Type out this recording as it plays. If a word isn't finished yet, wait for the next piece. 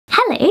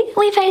day.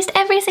 We post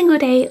every single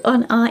day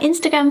on our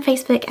Instagram,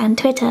 Facebook and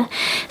Twitter,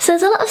 so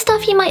there's a lot of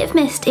stuff you might have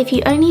missed if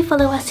you only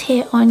follow us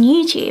here on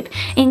YouTube,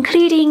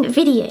 including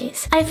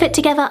videos. I've put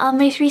together our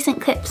most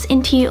recent clips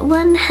into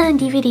one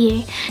handy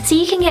video, so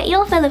you can get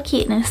your fill of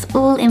cuteness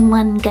all in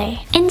one go.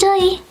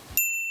 Enjoy!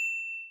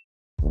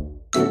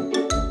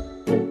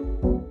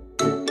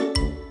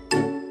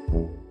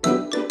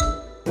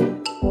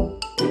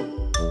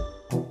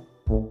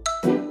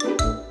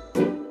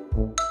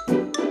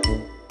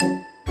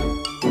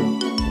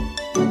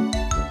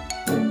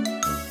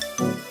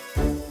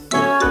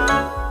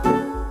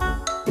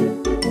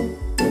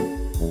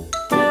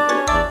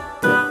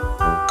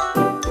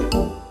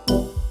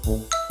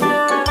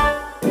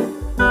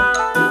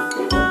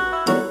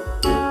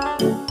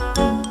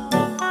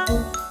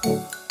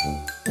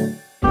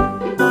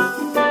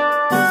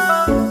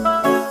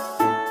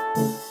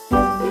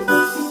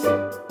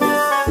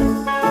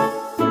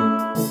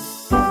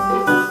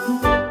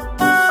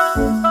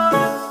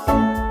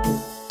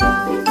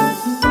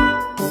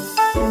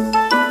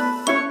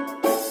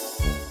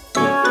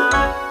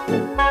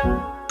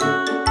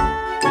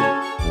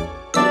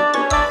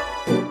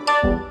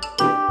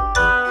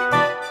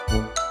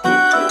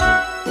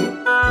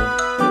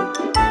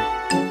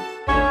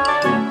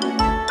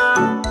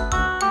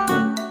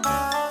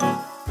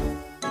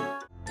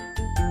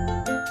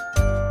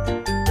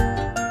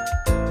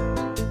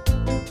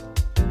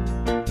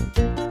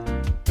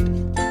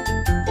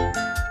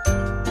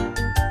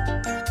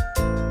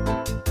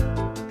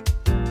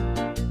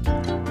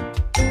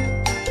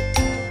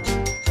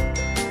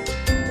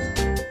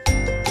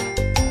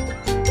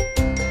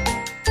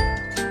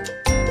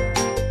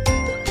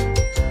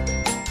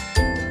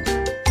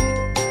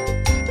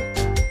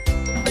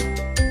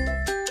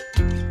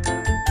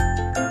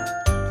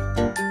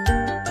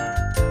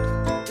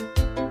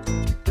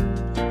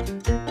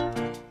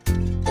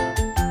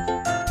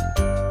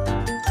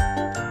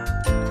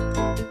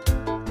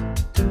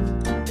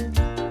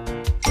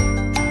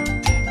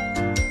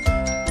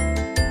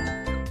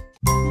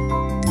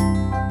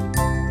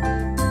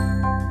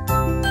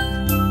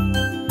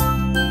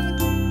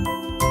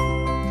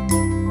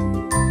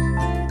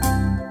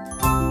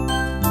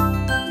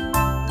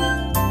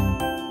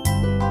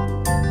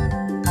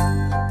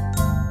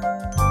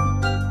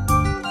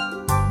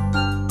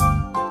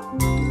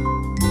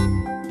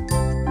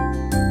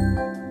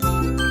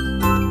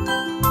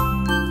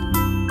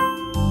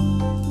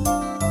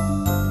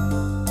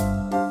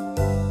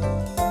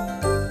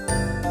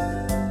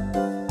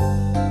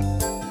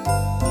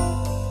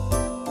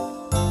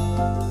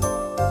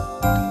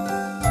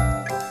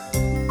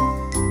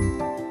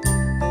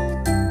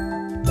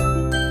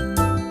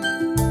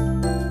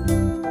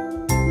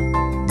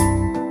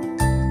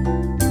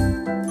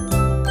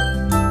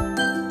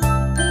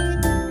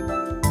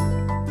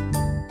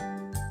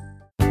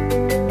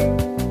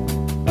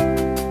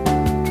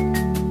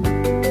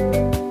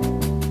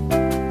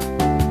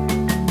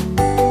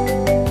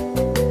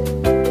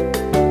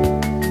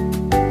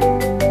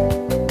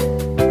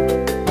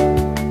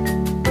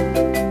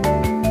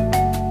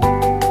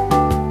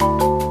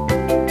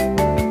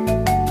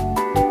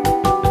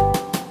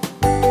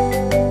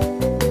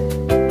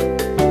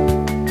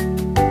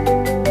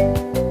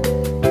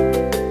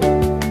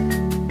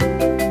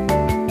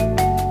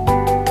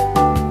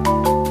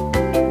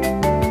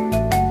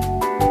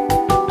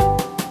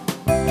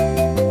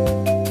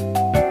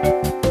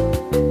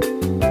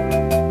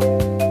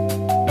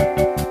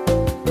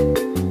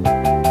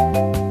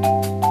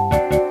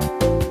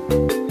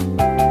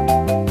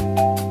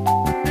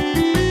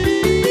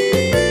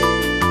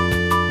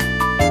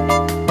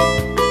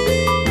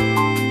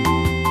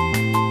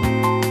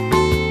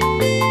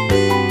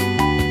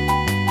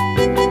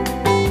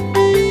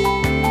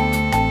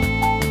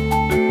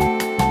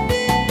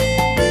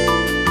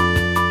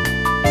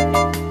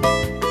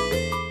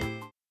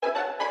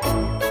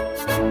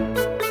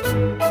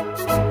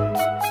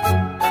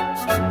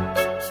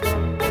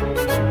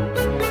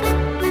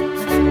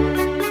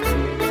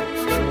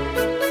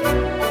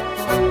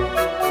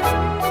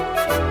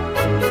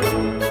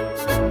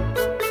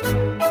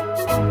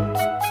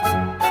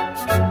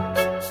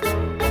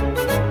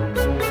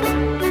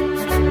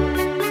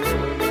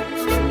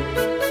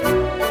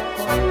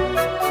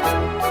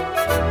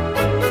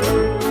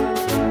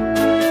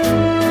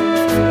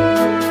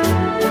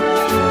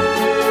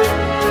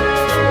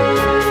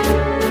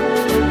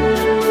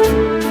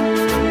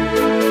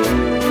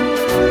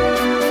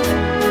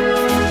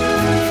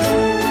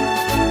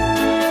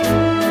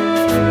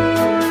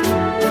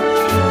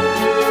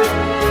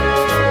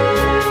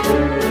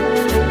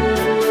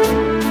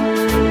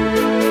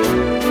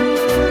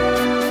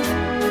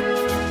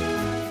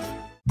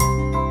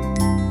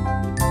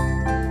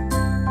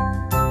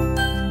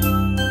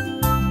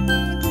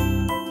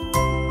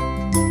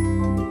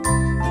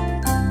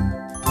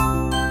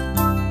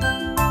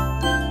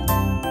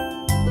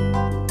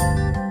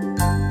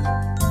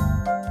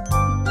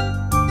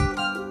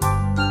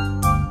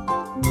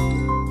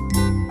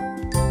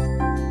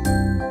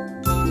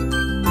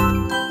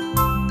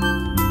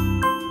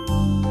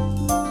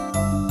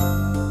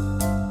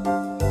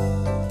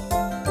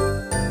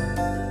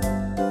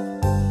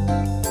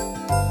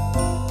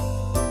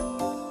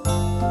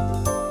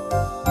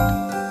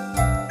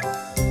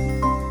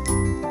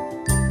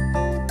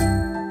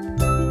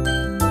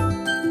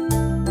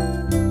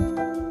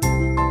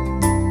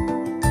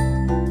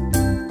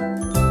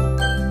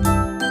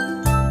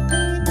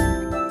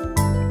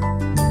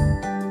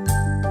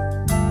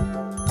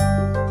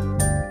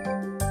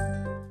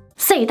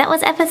 So that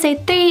was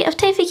episode 3 of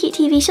Tofu Cute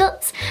TV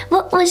Shorts.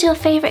 What was your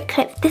favourite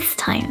clip this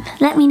time?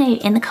 Let me know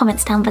in the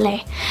comments down below.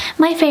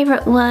 My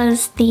favourite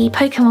was the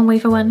Pokémon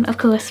Wafer one, of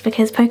course,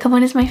 because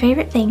Pokémon is my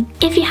favourite thing.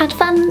 If you had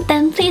fun,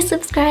 then please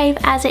subscribe,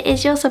 as it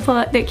is your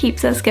support that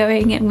keeps us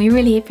going and we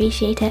really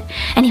appreciate it.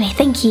 Anyway,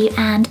 thank you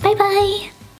and bye bye!